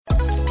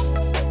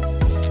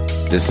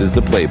This is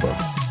the playbook.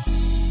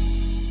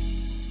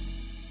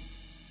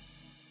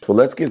 Well,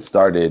 let's get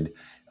started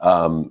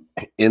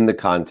in the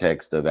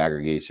context of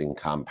aggregation,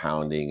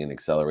 compounding, and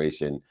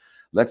acceleration.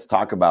 Let's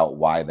talk about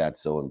why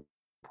that's so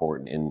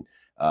important.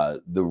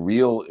 And the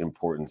real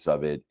importance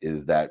of it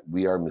is that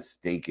we are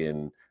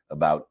mistaken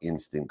about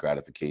instant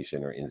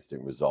gratification or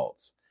instant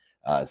results.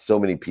 So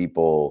many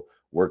people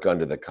work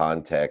under the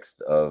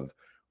context of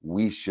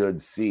we should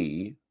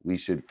see, we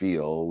should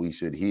feel, we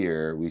should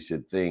hear, we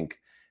should think,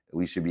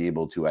 we should be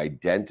able to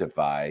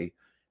identify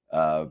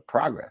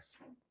progress.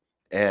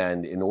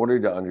 And in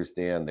order to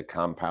understand the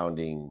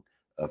compounding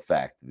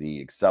effect, the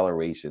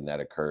acceleration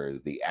that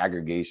occurs, the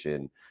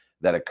aggregation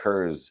that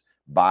occurs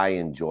by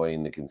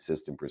enjoying the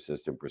consistent,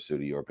 persistent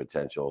pursuit of your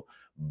potential,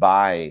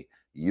 by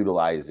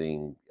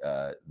utilizing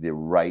the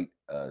right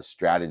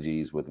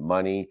strategies with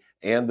money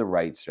and the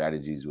right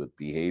strategies with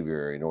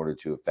behavior in order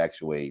to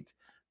effectuate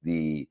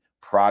the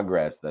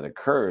progress that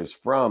occurs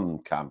from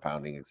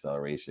compounding,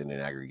 acceleration,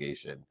 and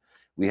aggregation,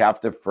 we have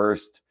to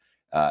first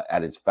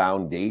at its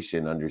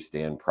foundation,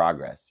 understand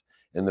progress.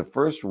 And the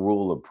first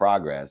rule of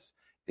progress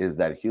is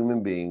that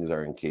human beings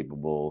are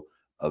incapable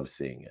of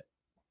seeing it.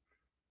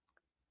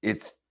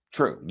 It's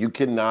true.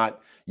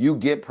 You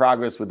get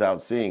progress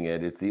without seeing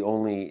it. It's the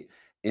only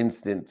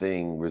instant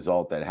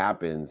result that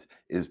happens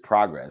is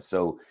progress.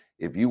 So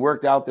if you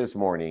worked out this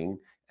morning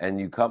and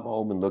you come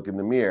home and look in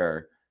the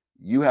mirror,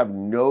 you have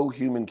no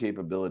human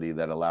capability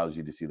that allows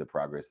you to see the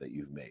progress that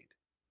you've made.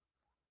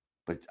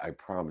 But I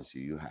promise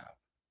you have.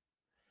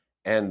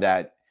 And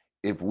that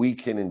if we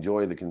can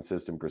enjoy the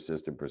consistent,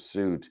 persistent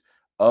pursuit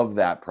of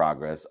that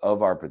progress,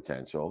 of our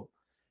potential,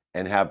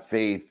 and have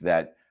faith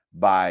that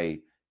by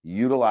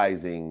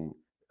utilizing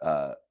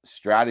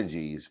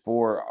strategies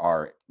for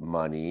our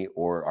money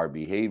or our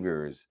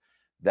behaviors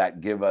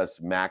that give us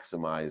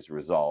maximized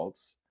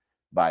results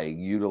by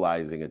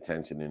utilizing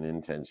attention and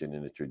intention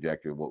in the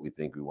trajectory of what we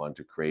think we want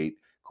to create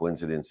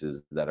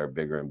coincidences that are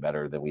bigger and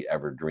better than we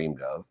ever dreamed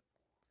of.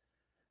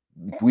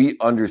 If we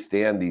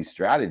understand these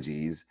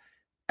strategies,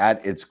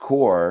 at its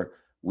core,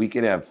 we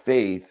can have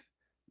faith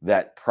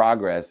that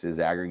progress is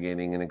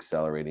aggregating and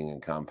accelerating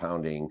and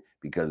compounding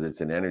because it's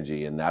an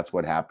energy. And that's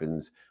what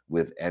happens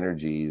with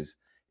energies,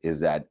 is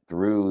that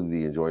through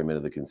the enjoyment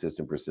of the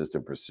consistent,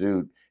 persistent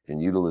pursuit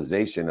and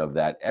utilization of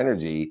that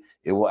energy,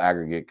 it will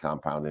aggregate,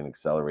 compound, and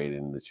accelerate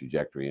in the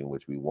trajectory in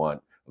which we want,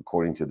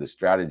 according to the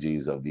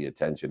strategies of the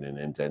attention and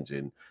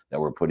intention that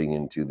we're putting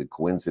into the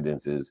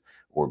coincidences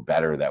or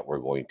better that we're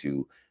going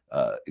to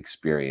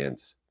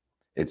experience.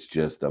 It's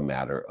just a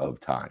matter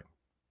of time.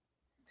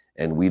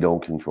 And we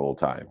don't control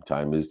time.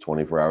 Time is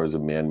 24 hours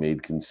of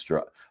man-made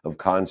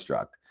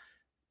construct.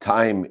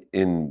 Time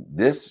in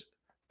this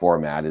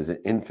format is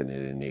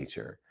infinite in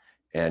nature,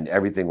 and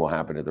everything will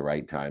happen at the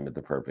right time at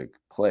the perfect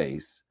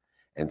place.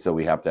 And so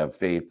we have to have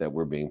faith that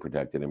we're being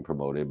protected and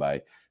promoted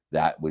by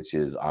that which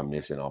is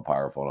omniscient,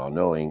 all-powerful, and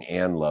all-knowing,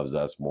 and loves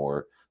us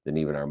more than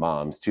even our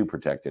moms to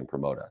protect and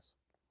promote us.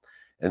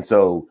 And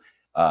so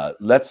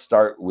let's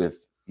start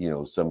with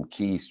some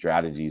key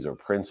strategies or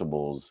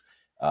principles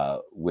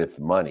with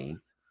money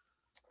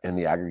and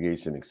the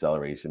aggregation,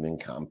 acceleration,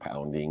 and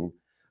compounding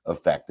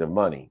effect of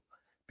money,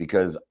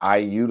 because I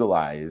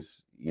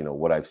utilize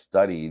what I've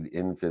studied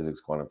in physics,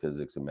 quantum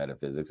physics, and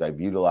metaphysics. I've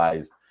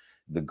utilized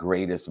the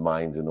greatest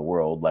minds in the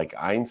world, like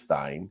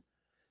Einstein,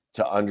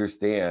 to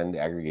understand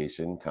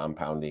aggregation,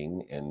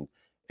 compounding, and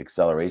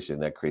acceleration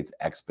that creates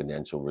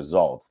exponential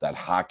results, that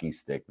hockey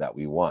stick that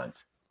we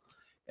want.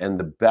 And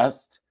the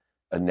best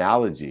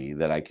analogy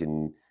that I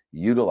can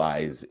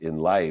utilize in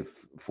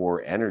life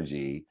for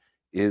energy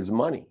is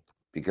money,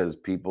 because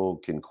people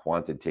can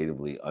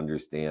quantitatively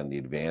understand the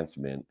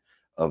advancement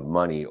of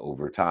money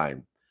over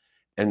time.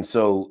 And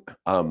so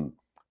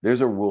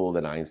there's a rule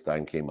that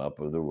Einstein came up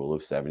with, the rule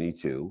of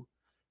 72,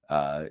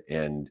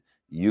 and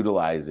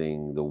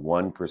utilizing the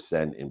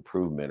 1%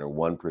 improvement or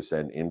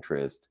 1%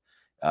 interest.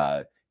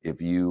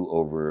 If you,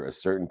 over a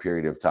certain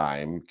period of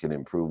time, can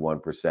improve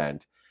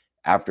 1%,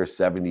 after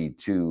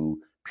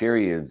 72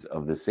 periods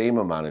of the same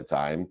amount of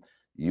time,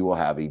 you will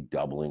have a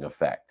doubling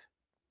effect.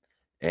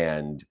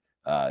 And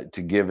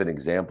to give an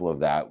example of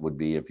that would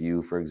be if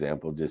you, for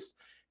example, just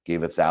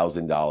gave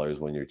 $1,000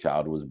 when your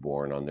child was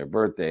born on their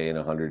birthday, and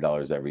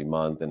 $100 every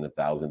month, and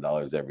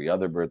 $1,000 every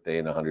other birthday,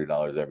 and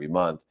 $100 every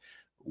month.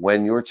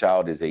 When your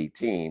child is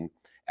 18,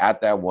 at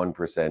that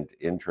 1%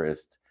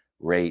 interest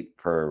rate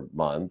per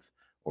month,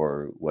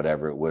 or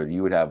whatever it would,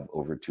 you would have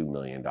over $2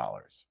 million.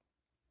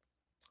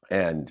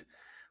 And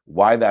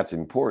why that's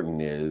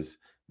important is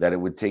that it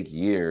would take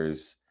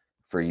years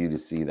for you to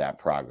see that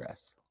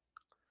progress.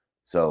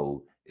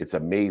 So it's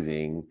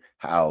amazing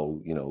how,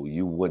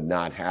 you would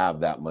not have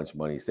that much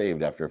money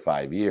saved after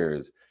 5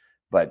 years,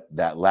 but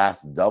that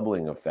last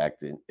doubling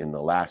effect in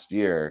the last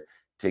year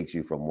takes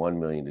you from 1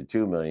 million to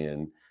 2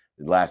 million.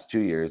 The last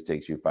 2 years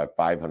takes you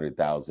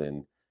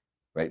 500,000,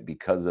 right?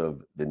 Because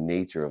of the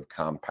nature of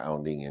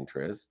compounding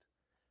interest,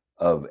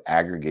 of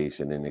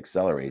aggregation and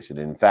acceleration.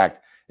 In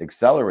fact,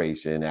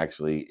 acceleration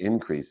actually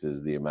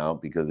increases the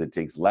amount because it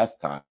takes less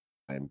time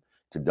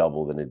to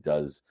double than it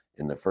does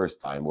in the first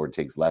time, or it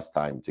takes less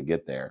time to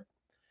get there.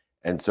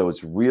 And so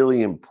it's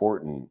really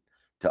important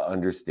to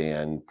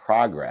understand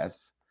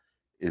progress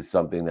is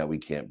something that we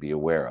can't be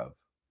aware of.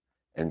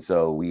 And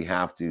so we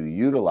have to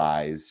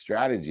utilize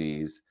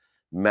strategies,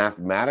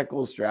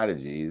 mathematical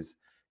strategies,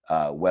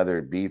 whether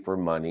it be for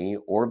money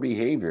or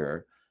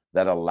behavior,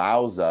 that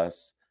allows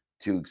us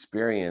to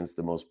experience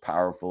the most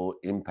powerful,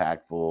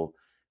 impactful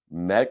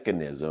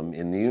mechanism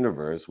in the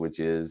universe, which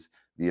is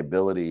the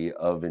ability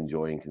of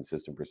enjoying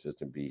consistent,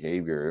 persistent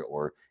behavior,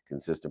 or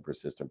consistent,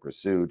 persistent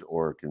pursuit,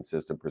 or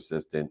consistent,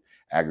 persistent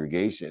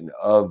aggregation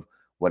of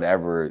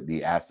whatever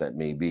the asset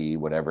may be,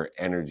 whatever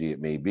energy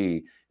it may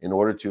be, in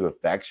order to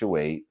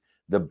effectuate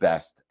the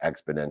best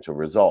exponential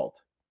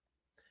result.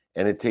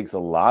 And it takes a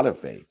lot of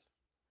faith,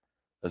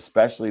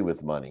 especially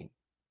with money,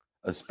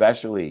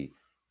 especially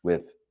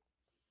with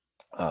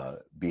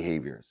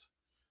behaviors,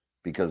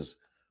 because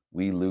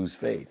we lose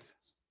faith.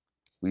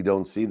 We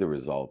don't see the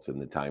results in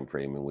the time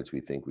frame in which we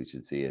think we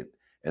should see it.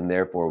 And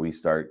therefore, we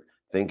start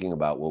thinking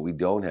about what we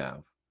don't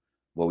have,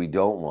 what we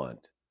don't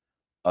want,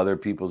 other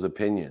people's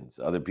opinions,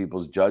 other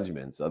people's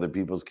judgments, other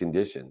people's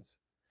conditions,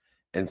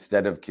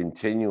 instead of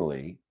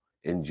continually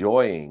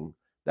enjoying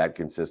that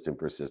consistent,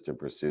 persistent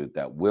pursuit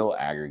that will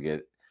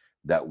aggregate,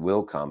 that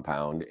will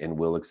compound, and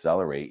will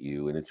accelerate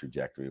you in a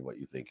trajectory of what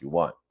you think you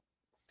want.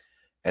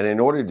 And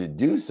in order to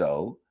do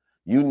so,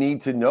 you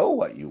need to know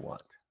what you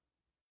want.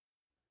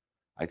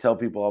 I tell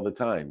people all the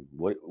time,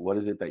 what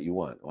is it that you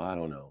want? Well, I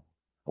don't know.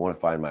 I want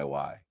to find my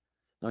why.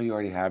 No, you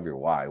already have your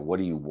why. What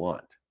do you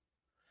want?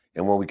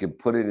 And when we can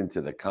put it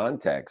into the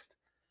context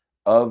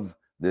of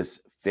this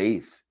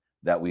faith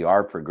that we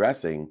are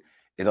progressing,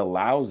 it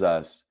allows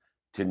us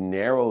to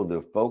narrow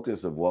the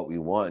focus of what we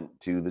want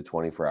to the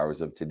 24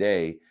 hours of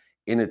today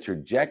in a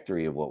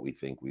trajectory of what we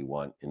think we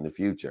want in the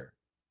future.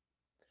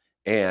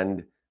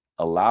 And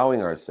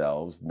allowing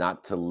ourselves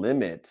not to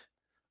limit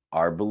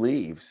our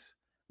beliefs,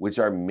 which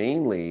are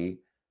mainly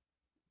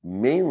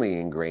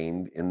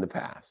ingrained in the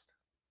past.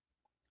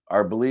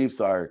 Our beliefs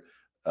are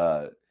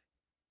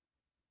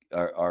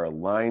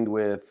aligned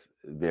with,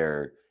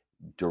 they're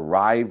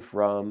derived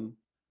from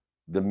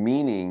the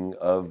meaning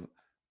of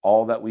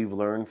all that we've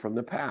learned from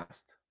the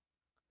past.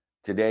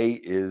 Today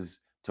is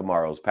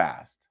tomorrow's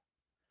past.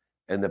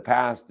 And the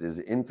past is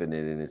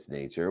infinite in its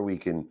nature. We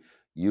can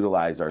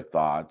utilize our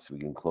thoughts. We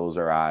can close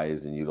our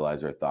eyes and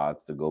utilize our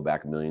thoughts to go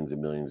back millions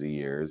and millions of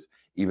years,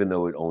 even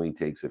though it only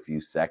takes a few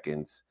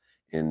seconds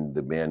in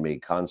the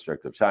man-made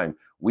construct of time.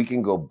 We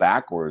can go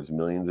backwards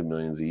millions and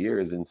millions of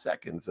years in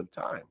seconds of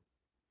time.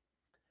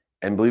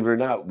 And believe it or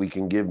not, we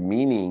can give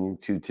meaning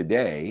to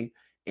today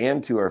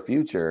and to our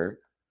future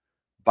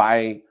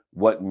by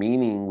what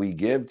meaning we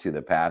give to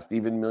the past,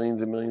 even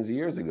millions and millions of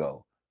years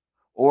ago,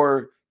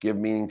 or give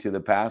meaning to the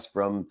past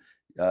from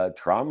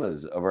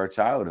traumas of our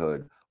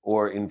childhood,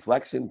 or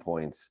inflection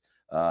points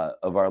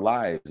of our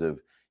lives, of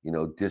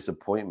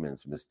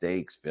disappointments,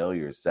 mistakes,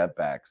 failures,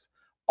 setbacks,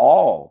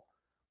 all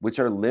which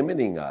are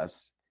limiting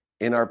us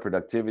in our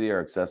productivity,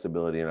 our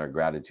accessibility, and our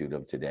gratitude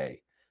of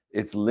today.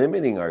 It's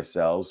limiting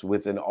ourselves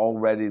with an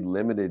already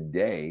limited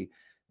day,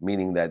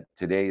 meaning that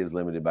today is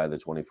limited by the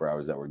 24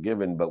 hours that we're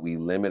given, but we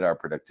limit our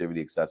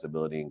productivity,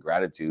 accessibility, and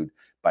gratitude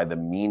by the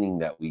meaning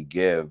that we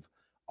give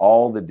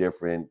all the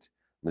different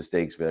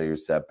mistakes,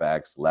 failures,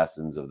 setbacks,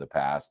 lessons of the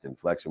past,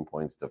 inflection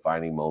points,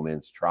 defining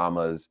moments,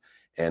 traumas,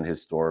 and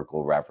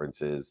historical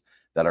references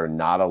that are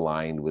not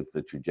aligned with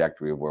the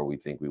trajectory of where we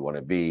think we want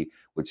to be,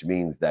 which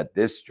means that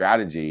this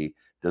strategy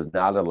does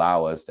not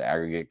allow us to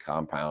aggregate,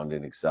 compound,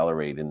 and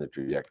accelerate in the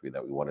trajectory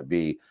that we want to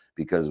be,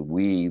 because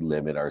we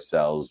limit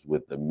ourselves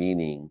with the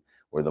meaning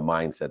or the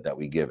mindset that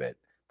we give it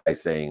by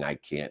saying, I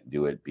can't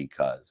do it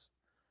because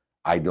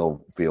I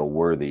don't feel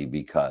worthy,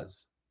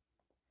 because,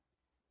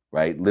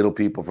 right? Little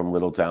people from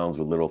little towns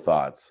with little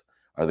thoughts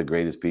are the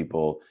greatest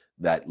people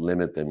that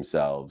limit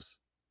themselves,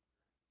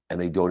 and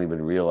they don't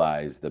even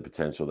realize the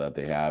potential that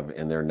they have,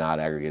 and they're not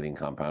aggregating,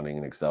 compounding,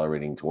 and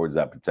accelerating towards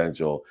that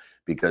potential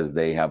because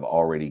they have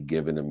already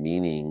given a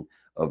meaning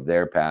of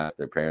their past,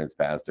 their parents'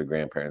 past, their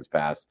grandparents'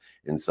 past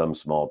in some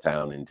small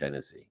town in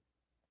Tennessee.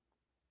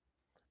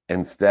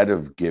 Instead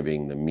of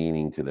giving the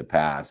meaning to the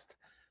past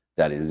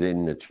that is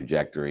in the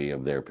trajectory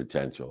of their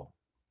potential.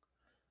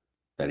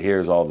 That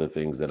here's all the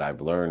things that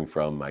I've learned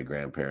from my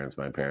grandparents,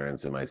 my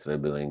parents, and my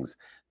siblings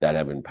that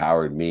have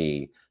empowered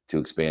me to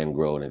expand,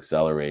 grow, and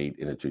accelerate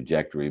in a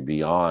trajectory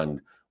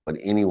beyond what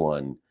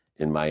anyone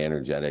in my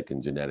energetic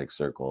and genetic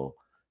circle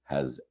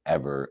has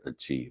ever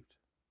achieved.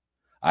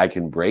 I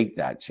can break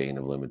that chain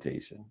of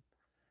limitation.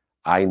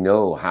 I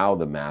know how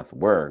the math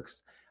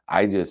works.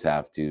 I just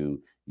have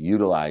to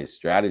utilize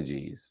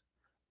strategies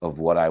of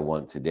what I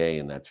want today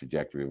in that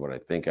trajectory of what I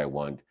think I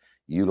want,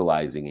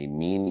 utilizing a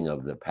meaning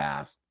of the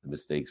past, the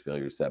mistakes,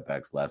 failures,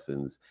 setbacks,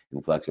 lessons,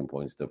 inflection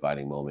points,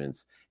 defining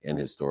moments, and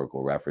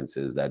historical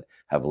references that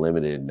have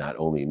limited not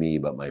only me,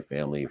 but my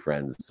family,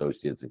 friends,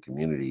 associates, and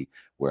community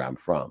where I'm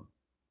from.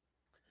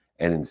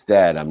 And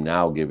instead, I'm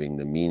now giving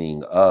the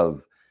meaning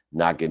of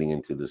not getting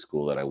into the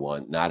school that I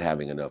want, not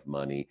having enough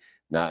money,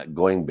 not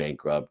going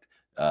bankrupt,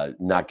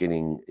 not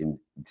getting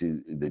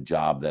into the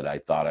job that I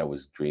thought I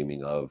was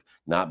dreaming of,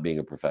 not being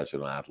a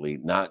professional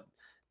athlete, not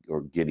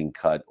or getting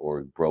cut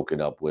or broken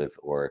up with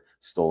or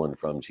stolen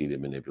from,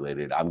 cheated,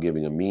 manipulated. I'm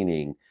giving a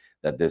meaning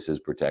that this is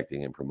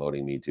protecting and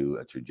promoting me to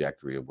a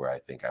trajectory of where I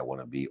think I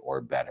want to be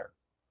or better.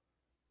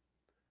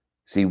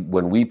 See,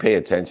 when we pay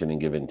attention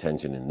and give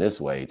intention in this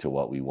way to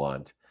what we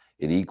want,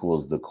 it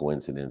equals the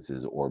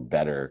coincidences or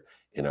better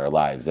in our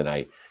lives. And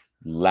I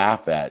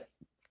laugh at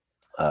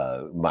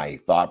my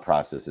thought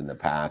process in the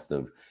past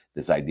of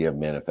this idea of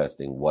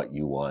manifesting what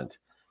you want.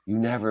 You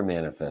never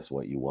manifest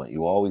what you want.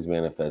 You always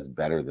manifest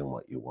better than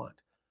what you want.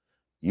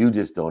 You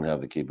just don't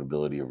have the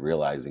capability of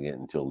realizing it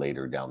until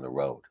later down the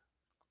road.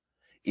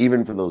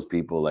 Even for those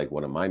people like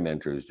one of my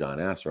mentors, John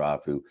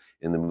Assaraf, who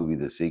in the movie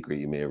The Secret,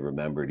 you may have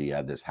remembered, he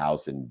had this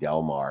house in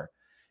Del Mar.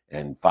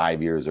 And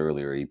 5 years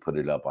earlier, he put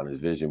it up on his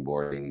vision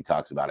board and he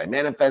talks about, I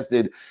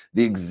manifested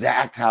the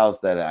exact house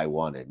that I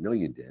wanted. No,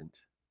 you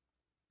didn't.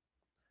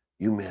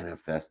 You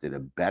manifested a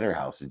better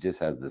house. It just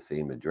has the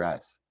same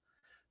address.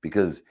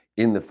 Because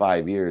in the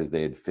 5 years,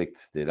 they had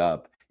fixed it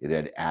up. It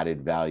had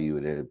added value.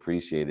 It had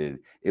appreciated.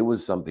 It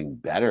was something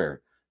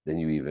better than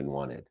you even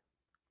wanted.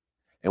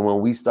 And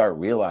when we start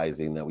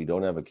realizing that we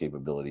don't have a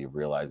capability of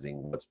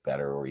realizing what's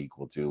better or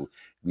equal to,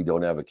 we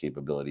don't have a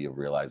capability of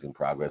realizing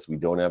progress, we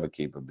don't have a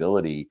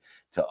capability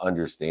to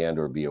understand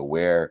or be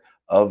aware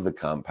of the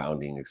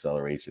compounding,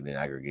 acceleration, and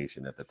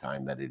aggregation at the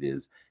time that it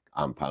is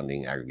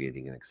compounding,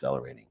 aggregating, and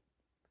accelerating.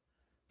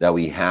 That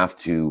we have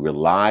to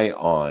rely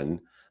on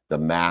the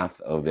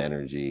math of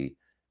energy,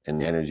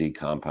 and energy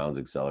compounds,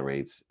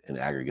 accelerates, and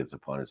aggregates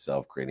upon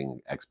itself, creating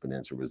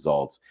exponential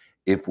results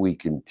if we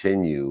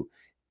continue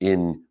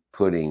in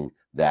putting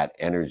that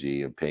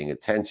energy of paying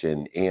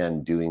attention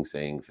and doing,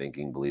 saying,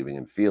 thinking, believing,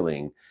 and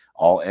feeling,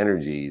 all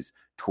energies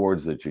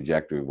towards the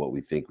trajectory of what we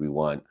think we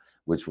want,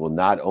 which will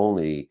not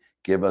only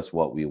give us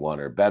what we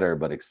want or better,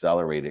 but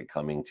accelerate it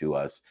coming to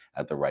us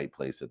at the right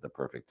place at the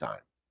perfect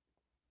time.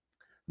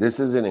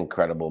 This is an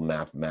incredible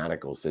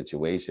mathematical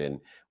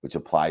situation which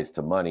applies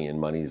to money, and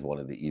money is one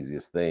of the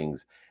easiest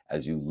things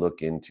as you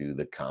look into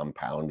the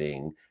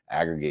compounding,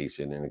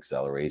 aggregation, and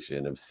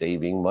acceleration of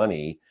saving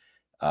money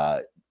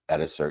at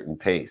a certain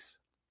pace.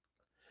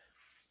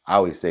 I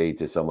always say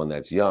to someone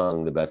that's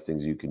young, the best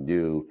things you can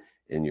do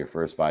in your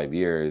first 5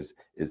 years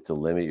is to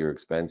limit your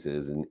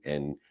expenses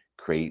and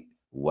create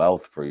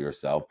wealth for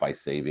yourself by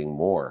saving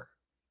more.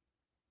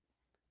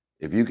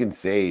 If you can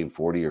save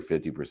 40 or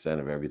 50%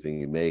 of everything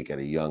you make at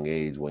a young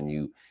age when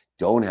you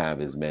don't have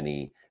as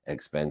many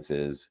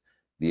expenses,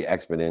 the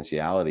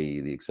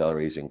exponentiality, the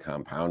acceleration,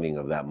 compounding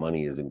of that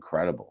money is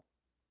incredible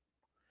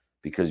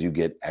because you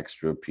get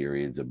extra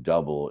periods of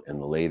double, and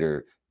the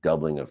later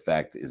doubling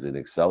effect is an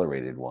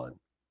accelerated one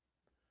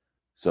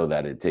so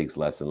that it takes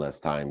less and less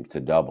time to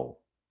double.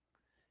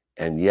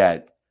 And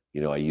yet,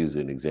 I use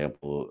an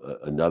example,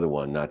 another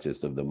one, not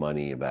just of the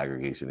money of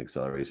aggregation,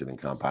 acceleration, and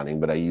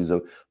compounding, but I use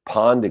a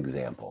pond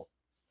example.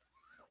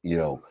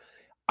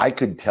 I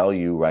could tell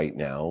you right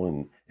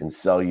now and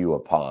sell you a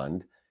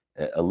pond,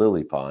 a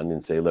lily pond,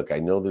 and say, look, I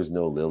know there's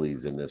no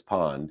lilies in this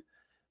pond,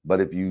 but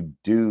if you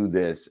do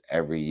this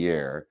every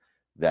year,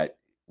 that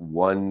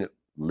one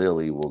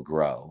lily will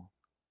grow,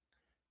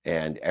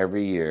 and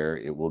every year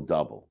it will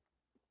double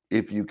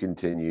if you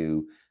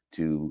continue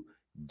to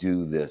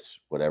do this,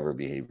 whatever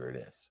behavior it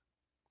is.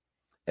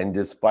 And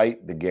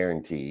despite the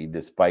guarantee,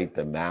 despite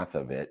the math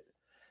of it,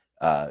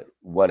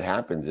 what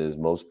happens is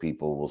most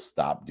people will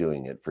stop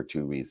doing it for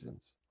two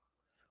reasons.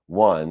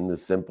 One, the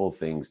simple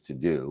things to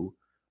do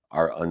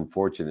are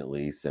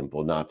unfortunately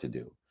simple not to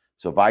do.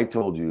 So if I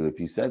told you, if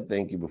you said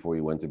thank you before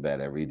you went to bed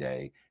every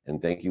day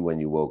and thank you when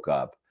you woke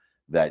up,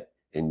 that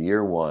in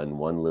year one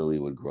lily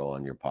would grow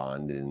on your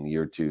pond. In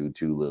year two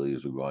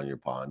lilies will grow on your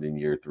pond. In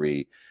year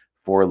three,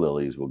 4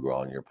 lilies will grow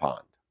on your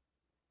pond.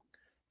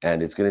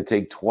 And it's going to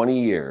take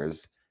 20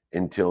 years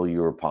until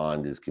your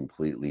pond is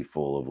completely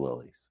full of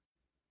lilies.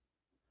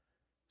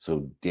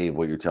 So, Dave,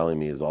 what you're telling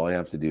me is all I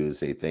have to do is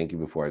say thank you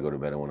before I go to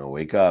bed and when I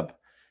wake up.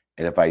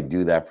 And if I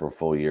do that for a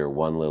full year,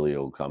 1 lily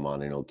will come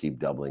on and it'll keep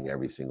doubling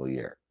every single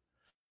year.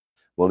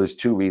 Well, there's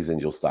 2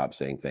 reasons you'll stop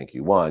saying thank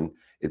you. One,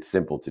 it's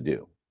simple to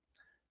do.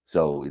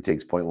 So it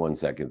takes 0.1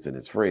 seconds and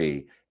it's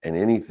free. And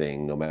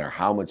anything, no matter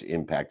how much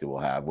impact it will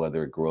have,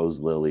 whether it grows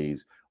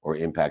lilies or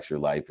impacts your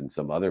life in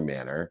some other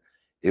manner,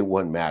 it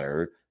won't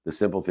matter. The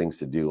simple things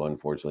to do,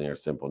 unfortunately, are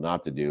simple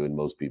not to do. And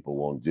most people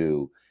won't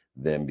do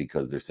them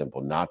because they're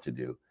simple not to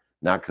do,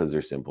 not because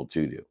they're simple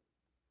to do.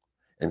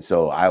 And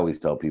so I always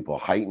tell people,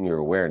 heighten your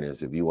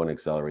awareness. If you want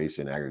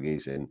acceleration,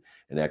 aggregation,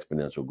 and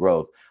exponential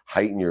growth,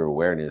 heighten your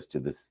awareness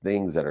to the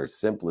things that are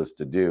simplest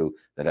to do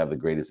that have the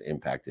greatest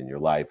impact in your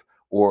life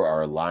or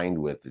are aligned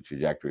with the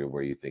trajectory of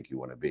where you think you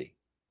want to be.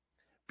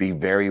 Be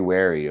very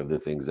wary of the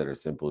things that are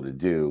simple to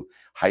do.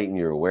 Heighten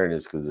your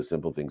awareness because the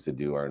simple things to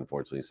do are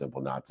unfortunately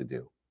simple not to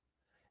do.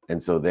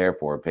 And so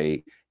therefore,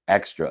 pay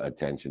extra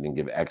attention and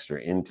give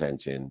extra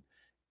intention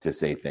to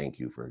say thank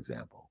you, for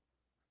example.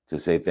 To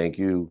say thank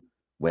you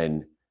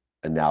when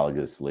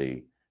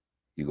analogously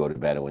you go to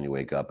bed and when you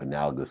wake up,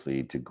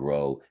 analogously to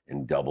grow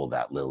and double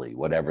that lily,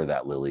 whatever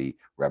that lily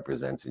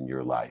represents in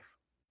your life.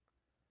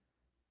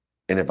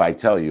 And if I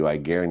tell you, I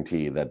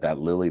guarantee that that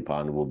lily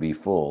pond will be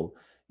full,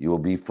 you will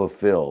be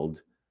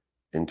fulfilled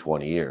in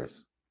 20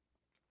 years.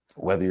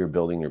 Whether you're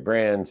building your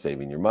brand,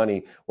 saving your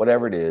money,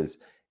 whatever it is,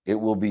 it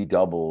will be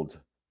doubled.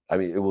 I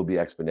mean, it will be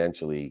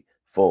exponentially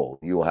full.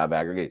 You will have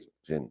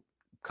aggregation,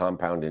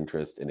 compound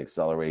interest, and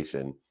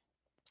acceleration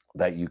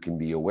that you can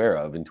be aware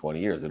of in 20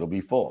 years. It'll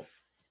be full.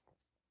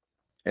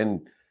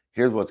 And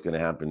here's what's going to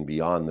happen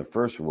beyond the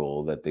first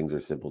rule, that things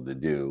are simple to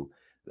do,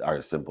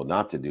 are simple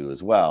not to do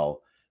as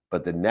well.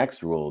 But the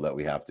next rule that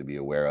we have to be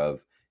aware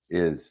of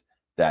is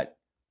that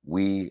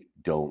we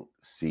don't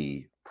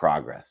see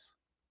progress.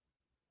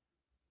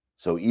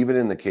 So even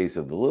in the case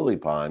of the lily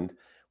pond,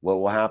 what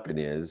will happen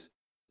is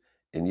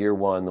in year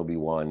 1, there'll be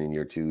 1, in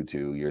year 2,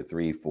 2, year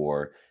 3,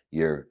 4,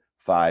 year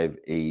 5,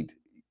 8,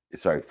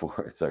 sorry,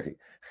 4, sorry,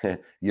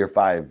 year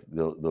 5,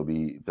 there'll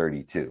be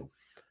 32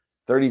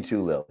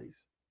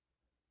 lilies.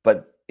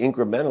 But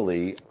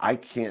incrementally, I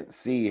can't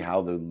see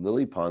how the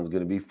lily pond's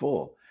going to be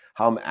full,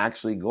 how I'm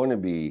actually going to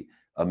be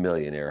a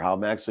millionaire, how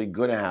I'm actually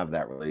going to have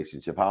that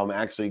relationship, how I'm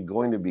actually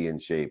going to be in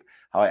shape,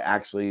 how I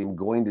actually am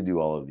going to do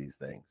all of these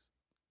things.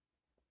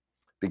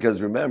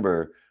 Because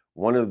remember,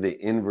 one of the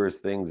inverse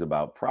things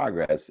about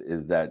progress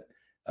is that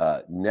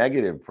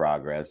negative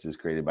progress is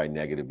created by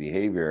negative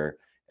behavior.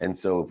 And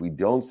so if we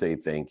don't say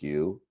thank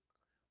you,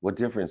 what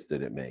difference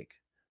did it make?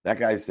 That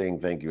guy's saying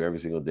thank you every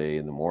single day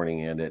in the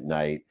morning and at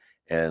night.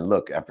 And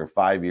look, after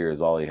 5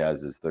 years, all he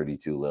has is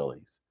 32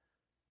 lilies.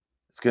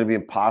 It's going to be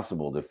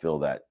impossible to fill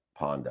that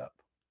pond up.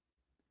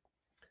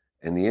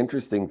 And the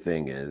interesting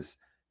thing is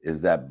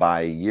that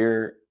by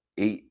year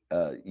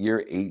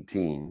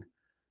 18,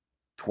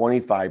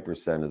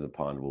 25% of the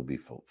pond will be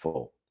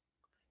full.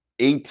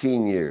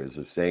 18 years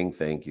of saying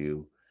thank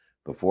you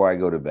before I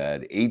go to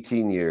bed,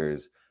 18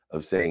 years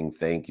of saying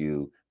thank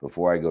you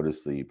before I go to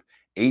sleep,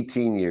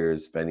 18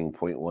 years spending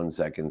 0.1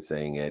 seconds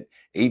saying it,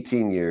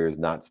 18 years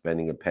not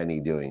spending a penny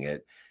doing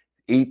it,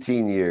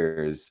 18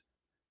 years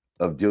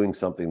of doing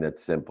something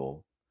that's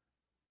simple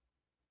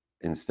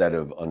instead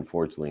of,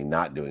 unfortunately,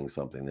 not doing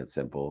something that's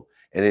simple.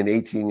 And in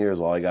 18 years,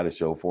 all I got to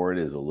show for it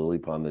is a lily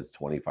pond that's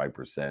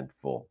 25%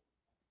 full.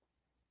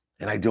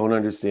 And I don't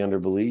understand or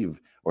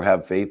believe or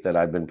have faith that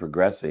I've been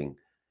progressing.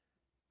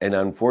 And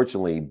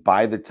unfortunately,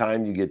 by the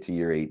time you get to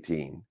year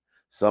 18,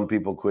 some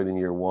people quit in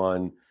year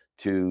 1,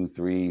 2,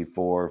 3,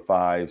 4,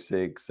 5,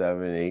 6,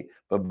 7, 8.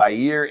 But by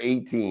year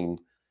 18,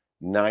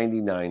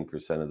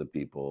 99% of the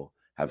people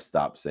have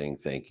stopped saying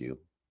thank you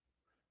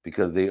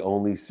because they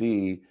only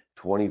see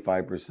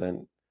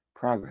 25%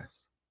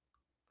 progress.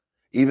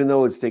 Even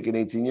though it's taken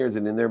 18 years,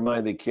 and in their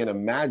mind, they can't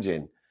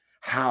imagine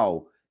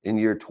how in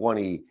year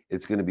 20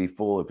 it's going to be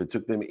full. If it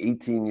took them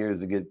 18 years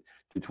to get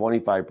to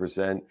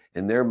 25%,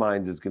 in their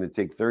minds it's going to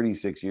take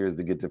 36 years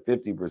to get to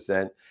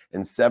 50%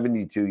 and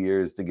 72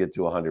 years to get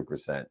to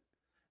 100%,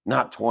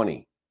 not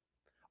 20.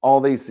 All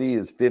they see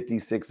is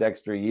 56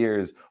 extra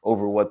years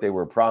over what they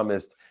were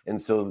promised. And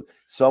so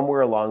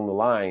somewhere along the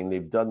line,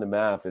 they've done the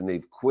math and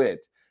they've quit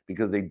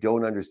because they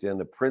don't understand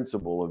the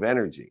principle of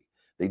energy.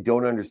 They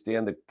don't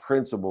understand the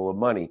principle of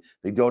money.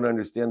 They don't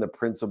understand the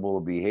principle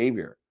of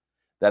behavior,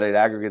 that it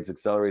aggregates,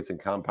 accelerates, and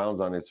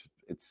compounds on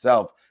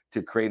itself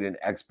to create an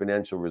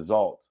exponential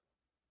result.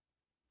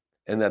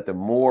 And that the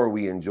more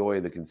we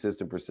enjoy the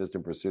consistent,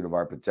 persistent pursuit of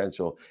our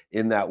potential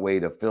in that way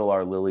to fill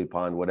our lily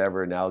pond,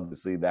 whatever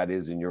analogously that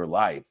is in your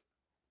life,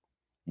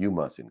 you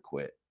mustn't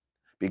quit.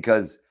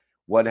 Because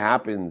what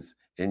happens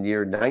in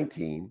year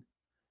 19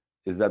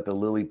 is that the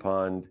lily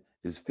pond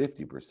is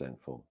 50%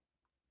 full.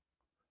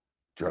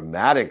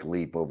 Dramatic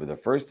leap over the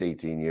first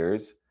 18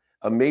 years.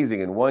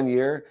 Amazing. In 1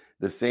 year,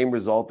 the same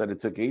result that it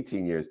took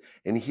 18 years.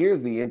 And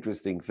here's the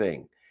interesting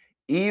thing.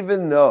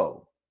 Even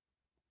though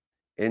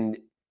in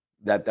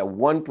that the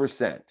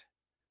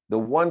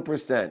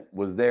 1%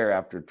 was there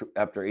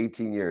after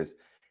 18 years,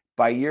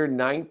 by year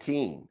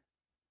 19,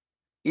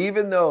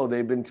 even though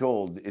they've been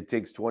told it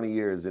takes 20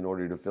 years in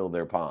order to fill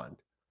their pond,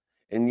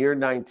 in year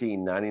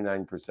 19,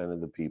 99%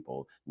 of the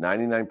people,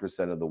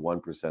 99% of the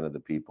 1% of the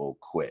people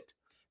quit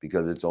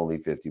because it's only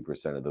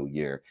 50% of the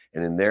year.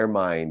 And in their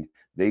mind,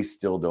 they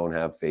still don't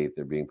have faith.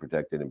 They're being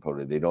protected and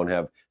protected. They don't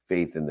have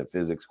faith in the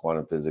physics,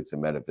 quantum physics,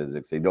 and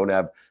metaphysics. They don't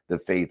have the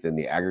faith in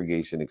the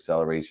aggregation,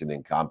 acceleration,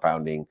 and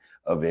compounding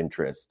of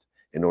interest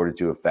in order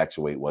to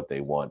effectuate what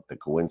they want, the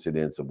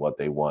coincidence of what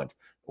they want,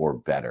 or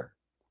better.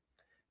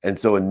 And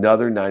so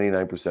another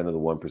 99% of the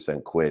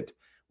 1% quit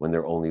when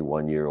they're only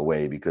 1 year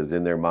away, because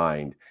in their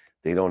mind,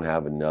 they don't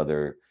have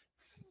another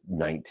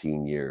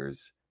 19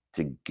 years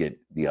to get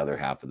the other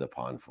half of the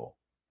pond full.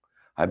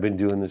 I've been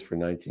doing this for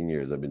 19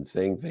 years. I've been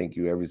saying thank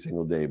you every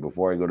single day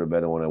before I go to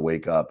bed and when I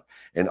wake up.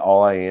 And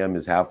all I am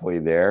is halfway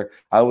there.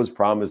 I was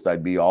promised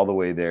I'd be all the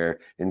way there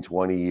in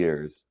 20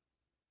 years.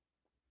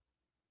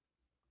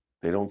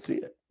 They don't see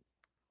it.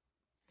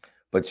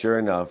 But sure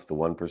enough, the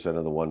 1%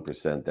 of the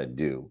 1% that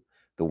do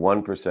The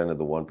 1% of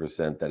the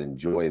 1% that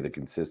enjoy the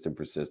consistent,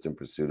 persistent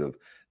pursuit of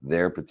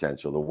their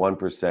potential, the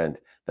 1%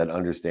 that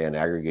understand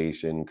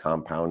aggregation,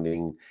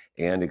 compounding,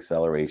 and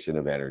acceleration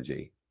of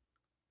energy,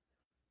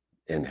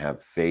 and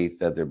have faith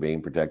that they're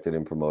being protected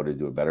and promoted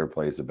to a better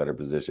place, a better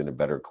position, a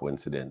better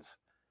coincidence.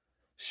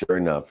 Sure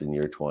enough, in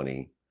year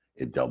 20,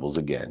 it doubles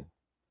again.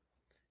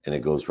 And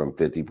it goes from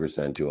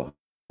 50% to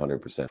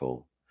 100%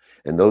 full.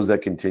 And those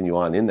that continue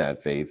on in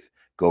that faith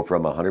go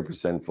from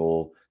 100%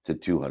 full to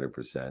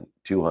 200%,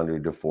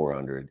 200 to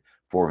 400,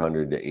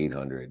 400 to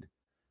 800.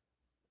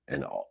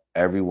 And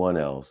everyone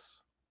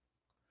else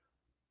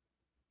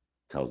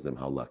tells them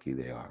how lucky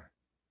they are.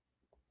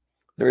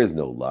 There is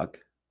no luck.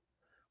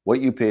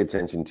 What you pay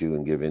attention to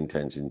and give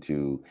intention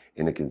to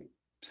in a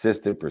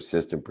consistent,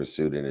 persistent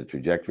pursuit in a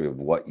trajectory of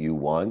what you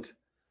want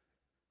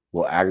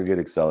will aggregate,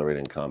 accelerate,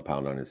 and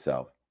compound on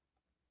itself.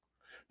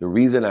 The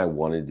reason I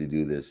wanted to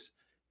do this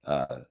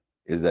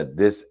is that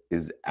this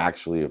is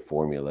actually a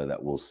formula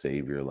that will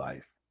save your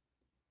life.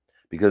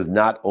 Because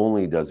not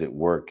only does it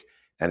work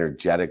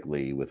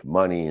energetically with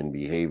money and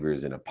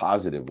behaviors in a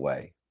positive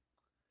way,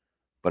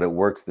 but it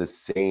works the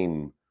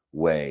same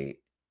way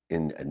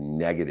in a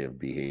negative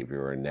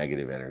behavior or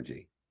negative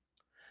energy.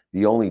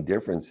 The only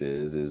difference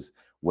is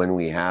when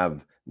we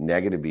have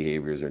negative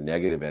behaviors or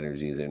negative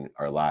energies in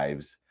our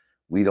lives,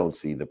 we don't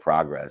see the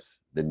progress,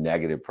 the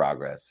negative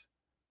progress.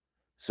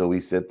 So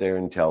we sit there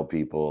and tell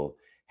people,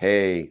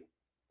 hey,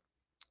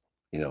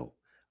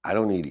 I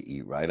don't need to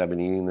eat right. I've been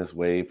eating this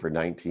way for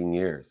 19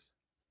 years.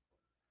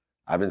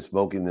 I've been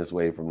smoking this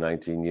way for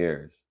 19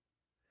 years.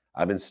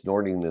 I've been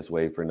snorting this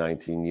way for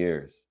 19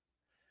 years.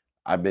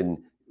 I've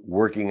been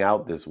working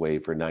out this way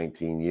for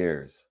 19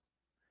 years.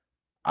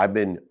 I've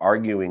been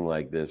arguing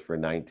like this for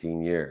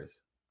 19 years.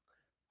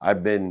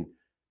 I've been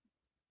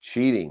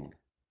cheating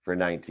for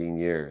 19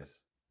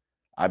 years.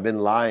 I've been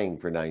lying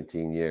for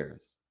 19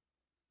 years.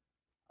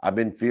 I've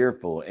been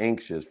fearful,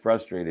 anxious,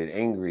 frustrated,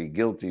 angry,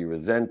 guilty,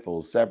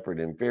 resentful, separate,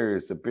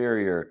 inferior,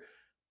 superior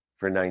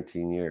for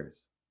 19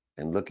 years.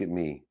 And look at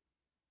me.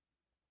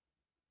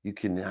 You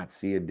cannot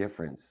see a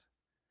difference.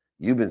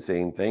 You've been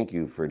saying thank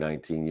you for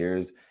 19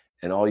 years,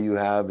 and all you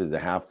have is a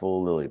half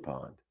full lily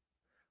pond.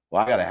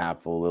 Well, I got a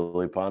half full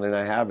lily pond, and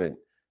I haven't.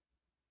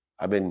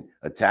 I've been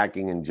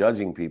attacking and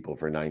judging people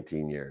for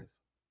 19 years.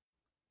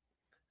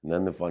 And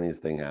then the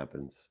funniest thing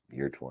happens,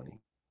 year 20.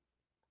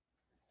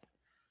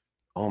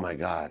 Oh my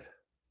God,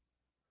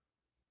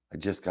 I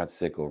just got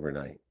sick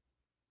overnight.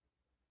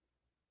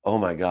 Oh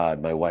my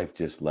God, my wife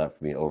just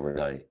left me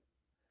overnight.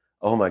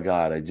 Oh my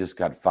God, I just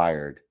got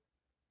fired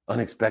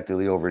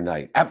unexpectedly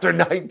overnight. After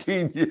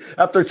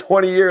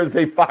 20 years,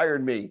 they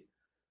fired me.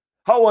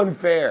 How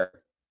unfair.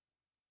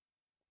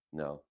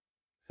 No,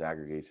 it's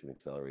aggregation,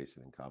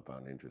 acceleration, and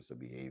compound interest of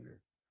behavior.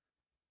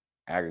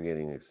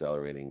 Aggregating,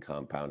 accelerating,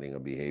 compounding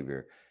of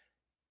behavior.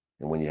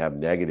 And when you have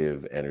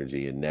negative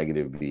energy and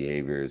negative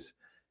behaviors,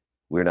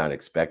 we're not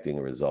expecting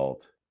a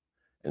result.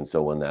 And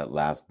so when that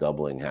last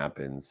doubling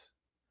happens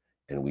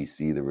and we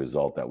see the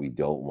result that we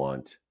don't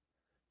want,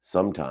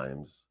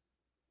 sometimes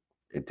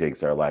it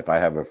takes our life. I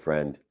have a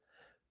friend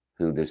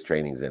who this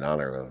training's in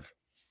honor of,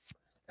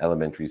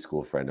 elementary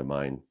school friend of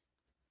mine.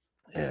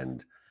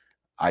 And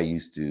I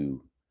used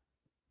to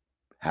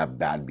have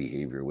bad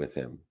behavior with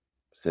him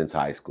since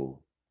high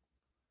school.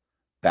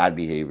 Bad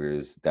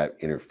behaviors that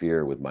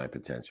interfere with my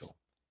potential.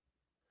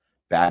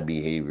 Bad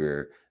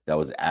behavior that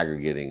was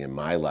aggregating in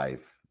my life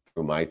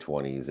through my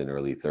 20s and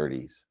early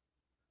 30s.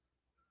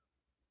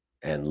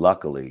 And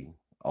luckily,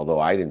 although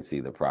I didn't see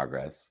the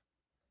progress,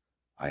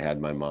 I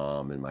had my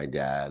mom and my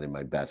dad and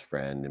my best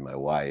friend and my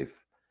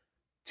wife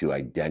to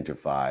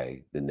identify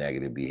the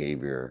negative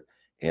behavior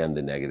and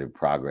the negative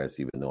progress,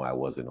 even though I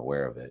wasn't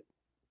aware of it.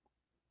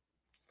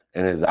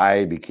 And as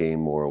I became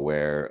more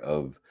aware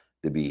of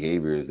the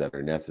behaviors that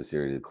are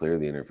necessary to clear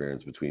the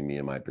interference between me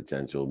and my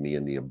potential, me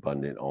and the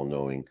abundant,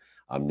 all-knowing,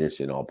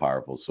 omniscient,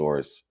 all-powerful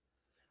source,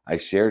 I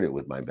shared it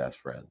with my best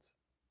friends,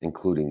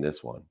 including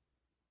this one.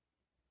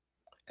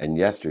 And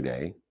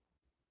yesterday,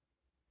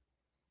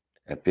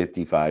 at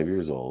 55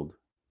 years old,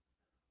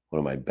 one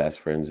of my best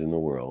friends in the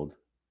world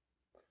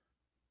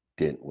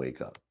didn't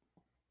wake up.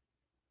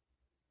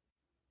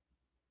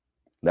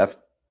 Left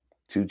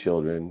 2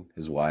 children,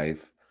 his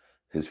wife,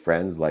 his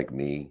friends like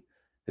me,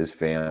 his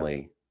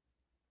family.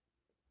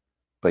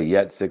 But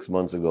yet 6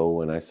 months ago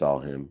when I saw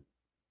him,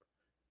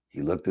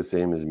 he looked the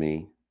same as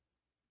me.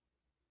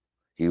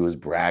 He was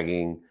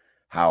bragging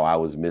how I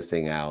was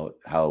missing out,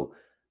 how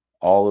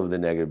all of the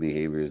negative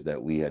behaviors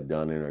that we had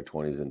done in our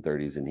 20s and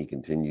 30s and he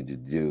continued to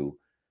do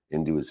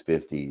into his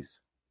 50s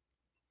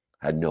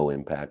had no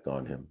impact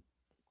on him.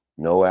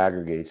 No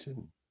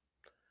aggregation,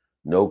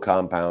 no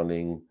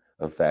compounding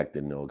effect,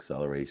 and no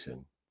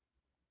acceleration.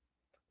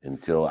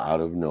 Until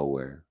out of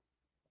nowhere,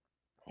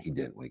 he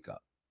didn't wake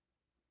up.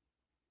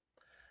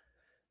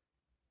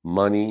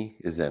 Money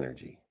is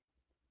energy.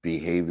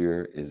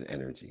 Behavior is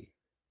energy.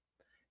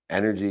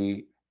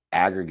 Energy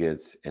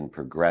aggregates and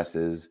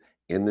progresses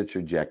in the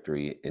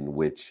trajectory in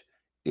which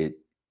it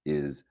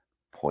is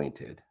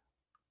pointed.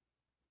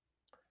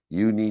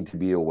 You need to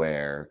be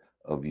aware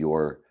of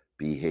your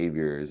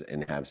behaviors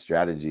and have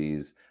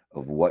strategies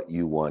of what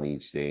you want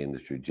each day and the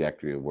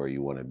trajectory of where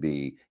you want to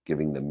be,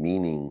 giving the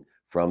meaning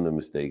from the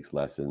mistakes,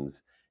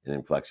 lessons, and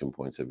inflection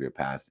points of your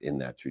past in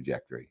that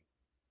trajectory.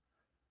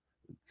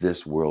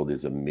 This world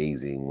is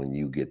amazing when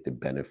you get the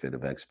benefit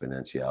of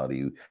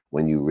exponentiality,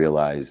 when you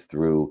realize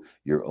through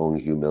your own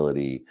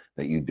humility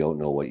that you don't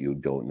know what you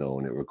don't know.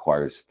 And it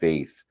requires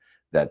faith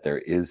that there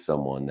is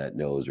someone that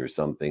knows, or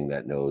something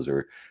that knows,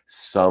 or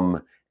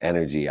some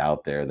energy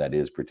out there that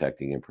is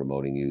protecting and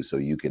promoting you, so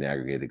you can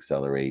aggregate,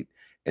 accelerate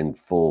in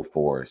full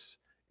force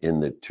in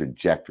the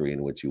trajectory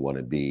in which you want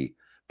to be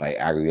by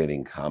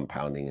aggregating,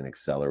 compounding, and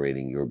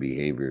accelerating your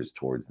behaviors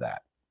towards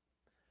that.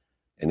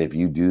 And if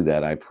you do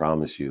that, I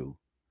promise you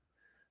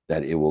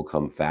that it will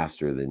come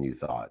faster than you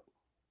thought.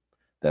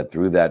 That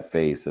through that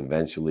phase,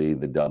 eventually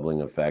the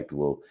doubling effect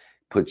will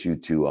put you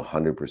to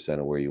 100%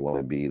 of where you want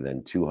to be,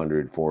 then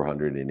 200,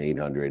 400, and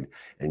 800.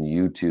 And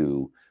you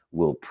too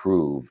will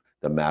prove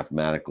the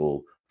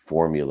mathematical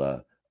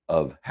formula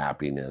of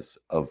happiness,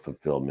 of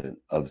fulfillment,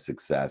 of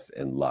success,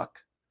 and luck.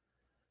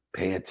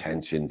 Pay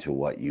attention to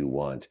what you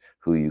want,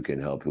 who you can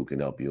help, who can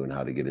help you, and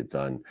how to get it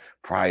done.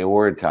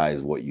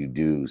 Prioritize what you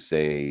do,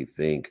 say,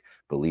 think,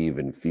 believe,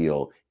 and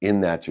feel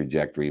in that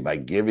trajectory by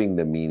giving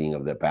the meaning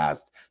of the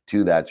past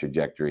to that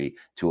trajectory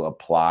to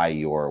apply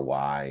your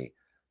why.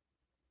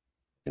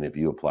 And if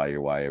you apply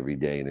your why every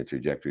day in a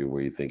trajectory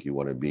where you think you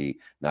want to be,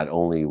 not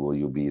only will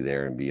you be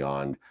there and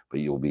beyond, but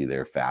you'll be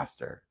there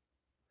faster.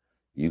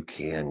 You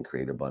can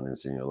create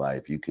abundance in your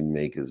life. You can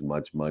make as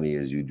much money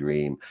as you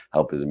dream,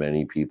 help as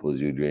many people as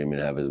you dream,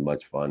 and have as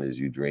much fun as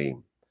you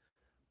dream.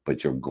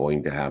 But you're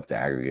going to have to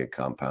aggregate,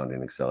 compound,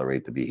 and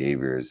accelerate the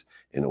behaviors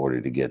in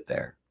order to get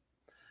there.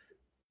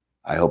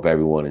 I hope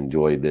everyone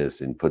enjoyed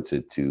this and puts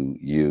it to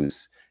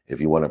use.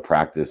 If you want to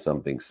practice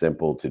something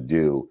simple to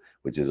do,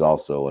 which is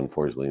also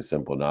unfortunately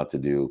simple not to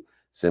do,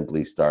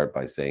 simply start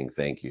by saying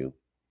thank you.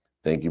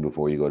 Thank you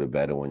before you go to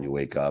bed and when you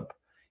wake up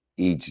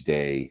each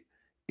day,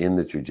 in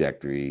the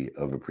trajectory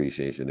of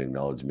appreciation,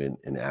 acknowledgement,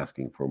 and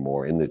asking for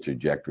more, in the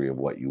trajectory of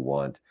what you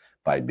want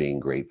by being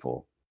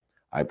grateful.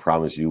 I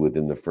promise you,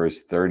 within the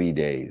first 30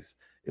 days,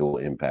 it will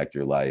impact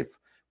your life.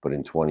 But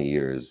in 20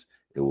 years,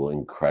 it will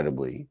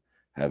incredibly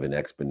have an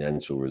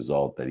exponential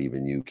result that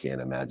even you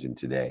can't imagine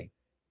today.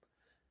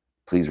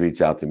 Please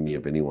reach out to me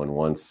if anyone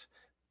wants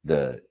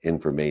the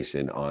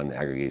information on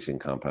aggregation,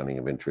 compounding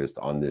of interest,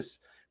 on this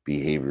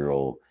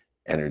behavioral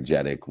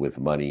energetic with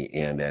money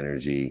and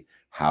energy,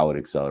 how it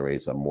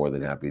accelerates. I'm more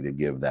than happy to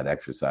give that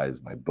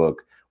exercise, my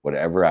book,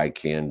 whatever I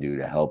can do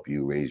to help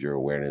you raise your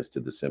awareness to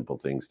the simple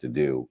things to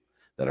do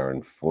that are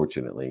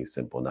unfortunately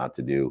simple not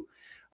to do.